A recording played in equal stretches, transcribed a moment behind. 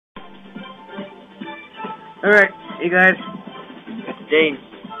Alright, hey guys, it's Dane.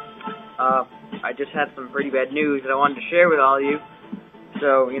 I just had some pretty bad news that I wanted to share with all of you.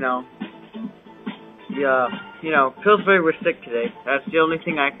 So, Pillsbury was sick today. That's the only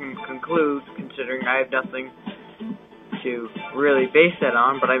thing I can conclude, considering I have nothing to really base that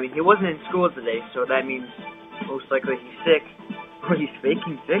on. But I mean, he wasn't in school today, so that means most likely he's sick, or he's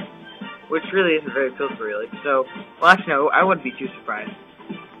faking sick, which really isn't very Pillsbury-like. So, well, actually, no, I wouldn't be too surprised.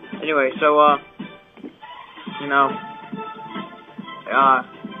 Anyway, so, no,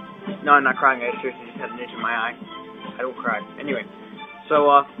 I'm not crying. I seriously just had an itch in my eye. I don't cry. Anyway, so,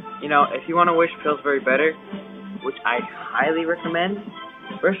 if you want to wish Pillsbury better, which I highly recommend,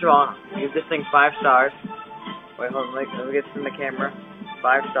 first of all, give this thing 5 stars. Wait, hold on, let me get this in the camera.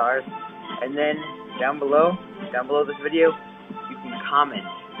 5 stars. And then, down below this video, you can comment.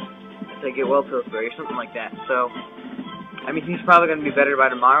 Say, get well, Pillsbury, or something like that. So, I mean, he's probably going to be better by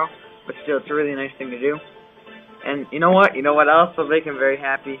tomorrow, but still, it's a really nice thing to do. And you know what? You know what else will make him very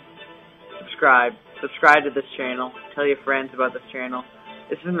happy? Subscribe. Subscribe to this channel. Tell your friends about this channel.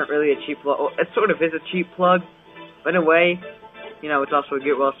 This isn't really a cheap plug. Well, it sort of is a cheap plug, but in a way, it's also a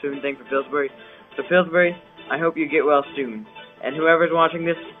get well soon thing for Pillsbury. So Pillsbury, I hope you get well soon. And whoever's watching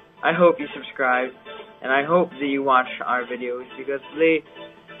this, I hope you subscribe. And I hope that you watch our videos, because they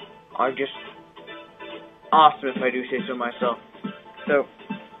are just awesome, if I do say so myself. So,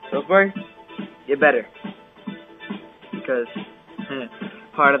 Pillsbury, get better. Because,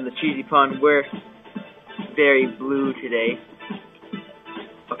 part of the cheesy pun, we're very blue today.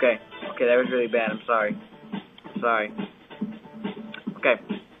 Okay, that was really bad, I'm sorry. Okay,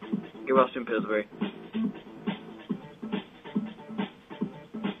 get well soon, Pillsbury.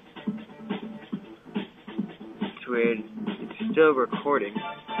 It's weird, it's still recording,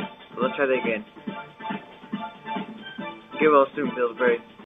 so let's try that again. Get well soon, Pillsbury.